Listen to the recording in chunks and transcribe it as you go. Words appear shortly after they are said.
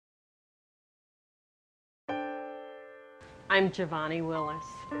I'm Javonni Willis,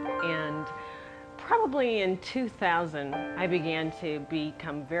 and probably in 2000 I began to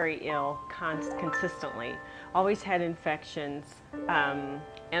become very ill consistently. Always had infections,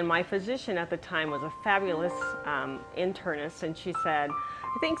 and my physician at the time was a fabulous internist, and she said,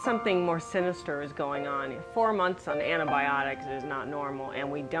 I think something more sinister is going on. 4 months on antibiotics is not normal, and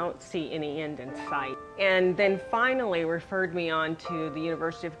we don't see any end in sight. And then finally referred me on to the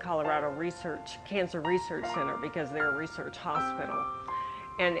University of Colorado Cancer Research Center, because they're a research hospital.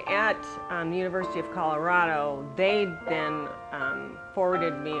 And at the University of Colorado, they then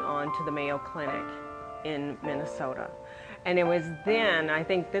forwarded me on to the Mayo Clinic in Minnesota. And it was then, I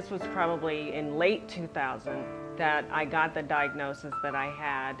think this was probably in late 2000, that I got the diagnosis that I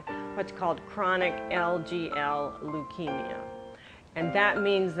had what's called chronic LGL leukemia. And that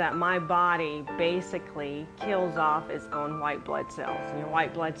means that my body basically kills off its own white blood cells. And your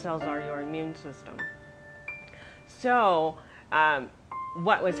white blood cells are your immune system. So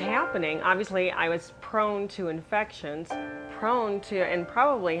what was happening, obviously I was prone to infections, and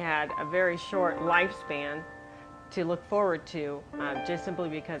probably had a very short lifespan to look forward to, just simply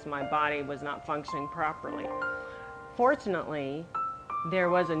because my body was not functioning properly. Fortunately, there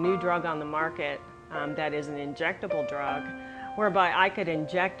was a new drug on the market that is an injectable drug, whereby I could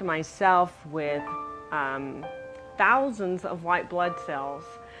inject myself with thousands of white blood cells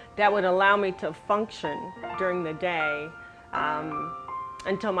that would allow me to function during the day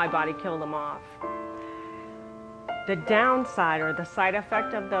until my body killed them off. The downside, or the side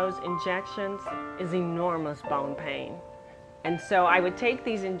effect of those injections, is enormous bone pain. And so I would take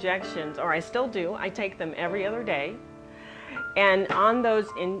these injections, or I still do, I take them every other day. And on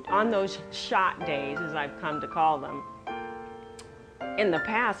those shot days, as I've come to call them, in the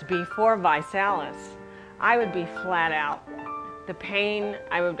past, before ViSalus, I would be flat out. The pain,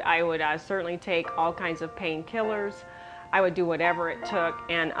 I would certainly take all kinds of painkillers. I would do whatever it took,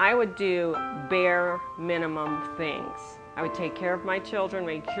 and I would do bare minimum things. I would take care of my children,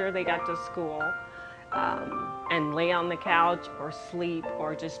 make sure they got to school, and lay on the couch or sleep,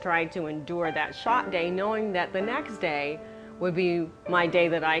 or just try to endure that shot day, knowing that the next day would be my day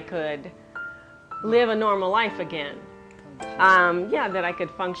that I could live a normal life again. Yeah, that I could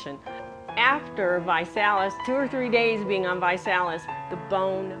function. After ViSalus, 2 or 3 days being on ViSalus, the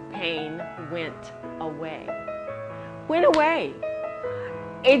bone pain went away. Went away.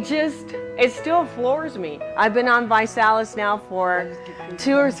 It still floors me. I've been on ViSalus now for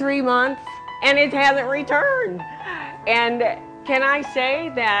 2 or 3 months, and it hasn't returned. And can I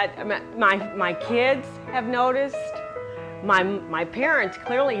say that my kids have noticed? My parents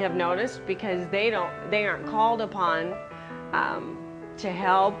clearly have noticed, because they aren't called upon to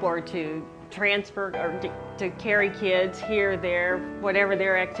help or to transfer or to carry kids here, there, whatever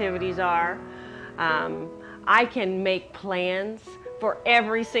their activities are. I can make plans for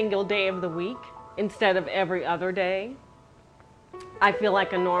every single day of the week instead of every other day. I feel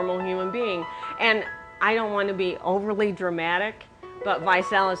like a normal human being. And I don't want to be overly dramatic, but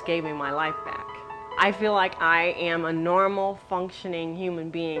ViSalus gave me my life back. I feel like I am a normal, functioning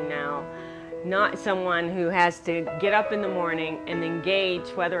human being now, not someone who has to get up in the morning and engage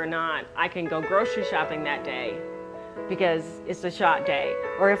whether or not I can go grocery shopping that day because it's a shot day,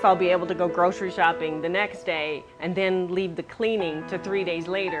 or if I'll be able to go grocery shopping the next day and then leave the cleaning to 3 days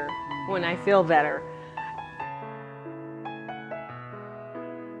later when I feel better.